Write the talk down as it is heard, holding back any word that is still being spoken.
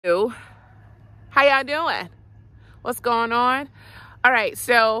How y'all doing? What's going on? All right,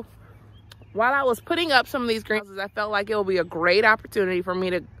 so while I was putting up some of these greenhouses, I felt like it would be a great opportunity for me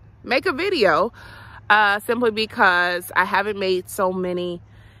to make a video simply because I haven't made so many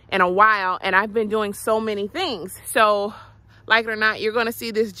in a while and I've been doing so many things. So like it or not, you're gonna see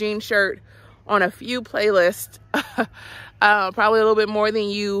this jean shirt on a few playlists, probably a little bit more than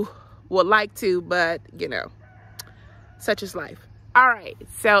you would like to, but you know, such is life. All right,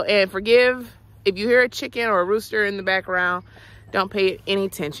 so, and forgive if you hear a chicken or a rooster in the background, don't pay any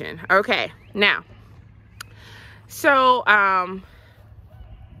attention. Okay, now, so I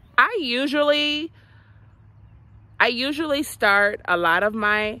usually start a lot of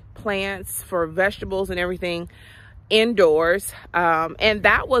my plants for vegetables and everything indoors, and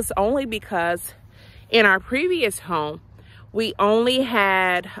that was only because in our previous home we only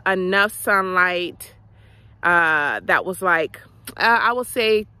had enough sunlight that was like I would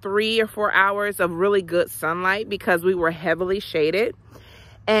say 3 or 4 hours of really good sunlight because we were heavily shaded.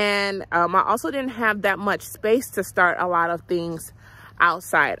 And I also didn't have that much space to start a lot of things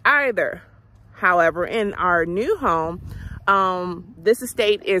outside either. However, in our new home, this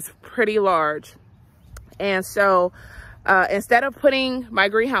estate is pretty large. And so instead of putting my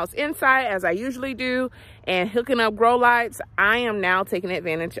greenhouse inside as I usually do and hooking up grow lights, I am now taking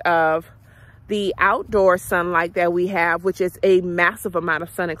advantage of the outdoor sunlight that we have, which is a massive amount of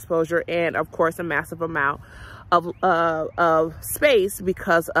sun exposure and of course a massive amount of space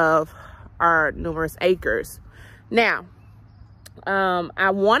because of our numerous acres. Now, I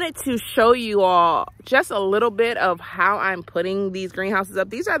wanted to show you all just a little bit of how I'm putting these greenhouses up.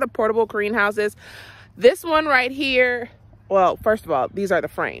 These are the portable greenhouses. This one right here, well, first of all, these are the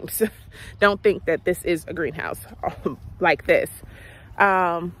frames. Don't think that this is a greenhouse like this.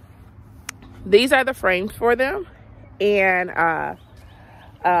 These are the frames for them. And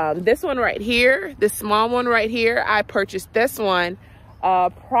this one right here, this small one right here, I purchased this one.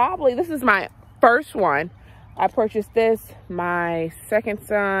 Probably, this is my first one. I purchased this. My second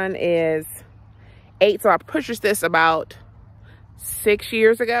son is 8, so I purchased this about 6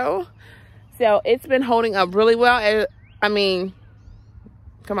 years ago. So it's been holding up really well. I mean,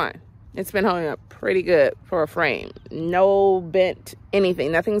 come on. It's been holding up pretty good for a frame. No bent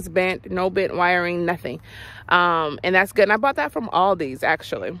anything. Nothing's bent. No bent wiring. Nothing. And that's good. And I bought that from Aldi's,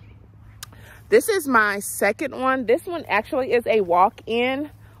 actually. This is my second one. This one actually is a walk-in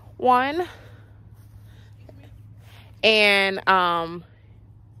one. And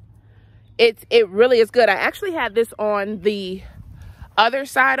it really is good. I actually had this on the other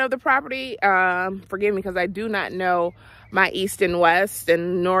side of the property. Forgive me because I do not know my east and west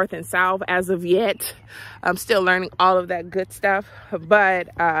and north and south as of yet. I'm still learning all of that good stuff, but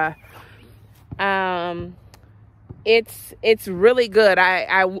it's really good.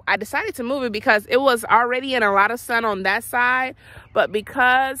 I decided to move it because it was already in a lot of sun on that side, but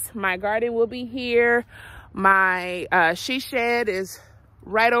because my garden will be here, my she shed is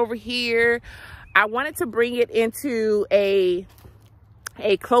right over here, I wanted to bring it into a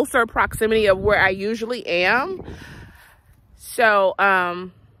closer proximity of where I usually am. So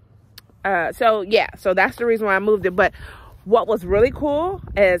yeah, so that's the reason why I moved it. But what was really cool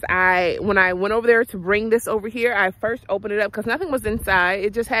is when I went over there to bring this over here, I first opened it up because nothing was inside.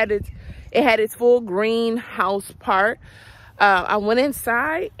 It just had its full greenhouse part. I went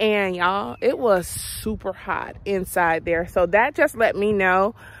inside and y'all, it was super hot inside there. So that just let me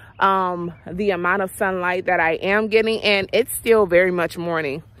know the amount of sunlight that I am getting, and it's still very much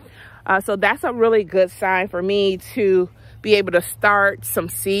morning. So that's a really good sign for me to be able to start some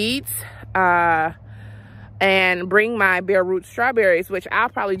seeds and bring my bare root strawberries, which I'll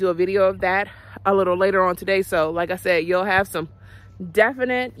probably do a video of that a little later on today. So like I said, you'll have some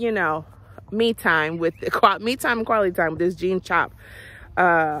definite, you know, me time and quality time with this Jean Chop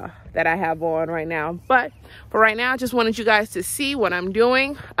that I have on right now. But for right now, I just wanted you guys to see what I'm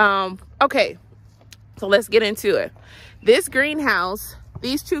doing. Okay, so let's get into it. This greenhouse,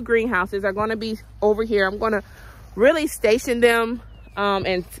 these two greenhouses are going to be over here. I'm going to really station them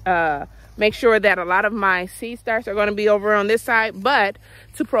and make sure that a lot of my seed starts are going to be over on this side, but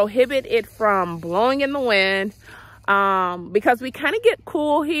to prohibit it from blowing in the wind, because we kind of get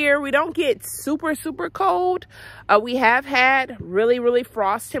cool here. We don't get super cold. We have had really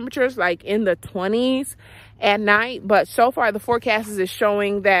frost temperatures like in the 20s at night, but so far the forecast is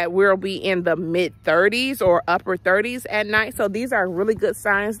showing that we'll be in the mid 30s or upper 30s at night. So these are really good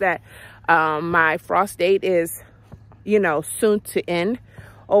signs that my frost date is, you know, soon to end.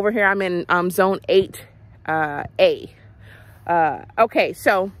 Over here I'm in zone 8A. Okay,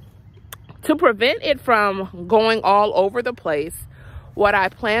 so to prevent it from going all over the place, what I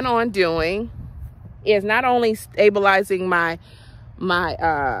plan on doing is not only stabilizing my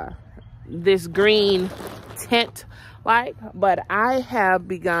this green tent light, but I have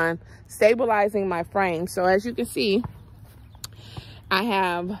begun stabilizing my frame. So as you can see, I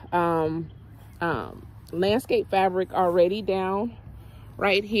have landscape fabric already down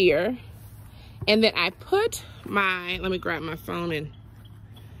right here. And then I put my, let me grab my phone and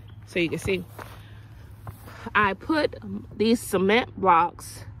so you can see. I put these cement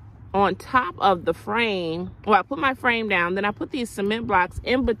blocks on top of the frame. Well, I put my frame down, then I put these cement blocks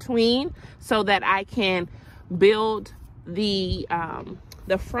in between so that I can build the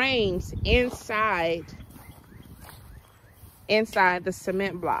frames inside the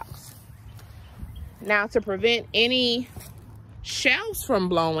cement blocks. Now, to prevent any shelves from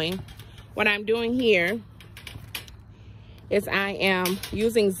blowing, what I'm doing here is I am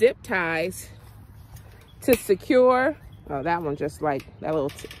using zip ties to secure. Oh, that one just like that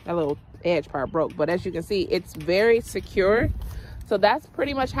little edge part broke, but as you can see, it's very secure. So that's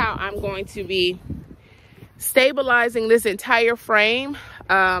pretty much how I'm going to be stabilizing this entire frame.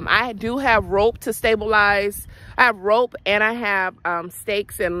 I do have rope to stabilize. I have rope and I have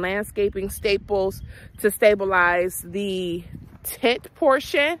stakes and landscaping staples to stabilize the tent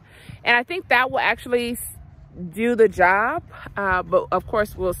portion, and I think that will actually do the job, but of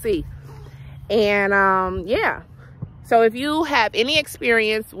course we'll see. And yeah, so if you have any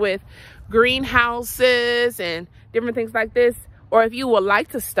experience with greenhouses and different things like this, or if you would like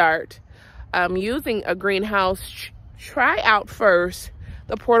to start using a greenhouse, try out first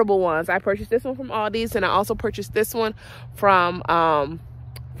the portable ones. I purchased this one from Aldi's, and I also purchased this one from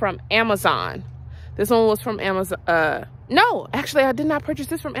Amazon. This one was from Amazon. No, actually, I did not purchase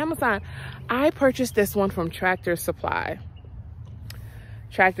this from Amazon. I purchased this one from Tractor Supply.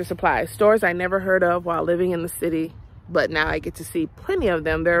 Tractor Supply, stores I never heard of while living in the city, but now I get to see plenty of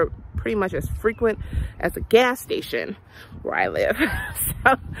them. They're pretty much as frequent as a gas station where I live.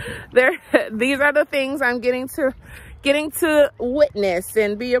 So these are the things I'm getting to witness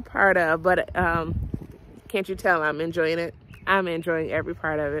and be a part of. But can't you tell I'm enjoying it? I'm enjoying every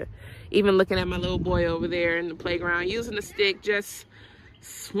part of it. Even looking at my little boy over there in the playground, using the stick, just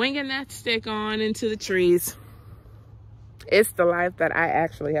swinging that stick on into the trees. It's the life that I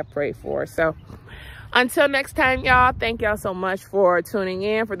actually have prayed for. So until next time, y'all, thank y'all so much for tuning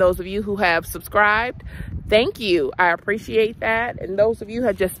in. For those of you who have subscribed, thank you. I appreciate that. And those of you who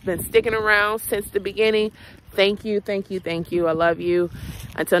have just been sticking around since the beginning, thank you, thank you, thank you. I love you.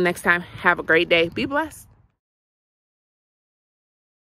 Until next time, have a great day. Be blessed.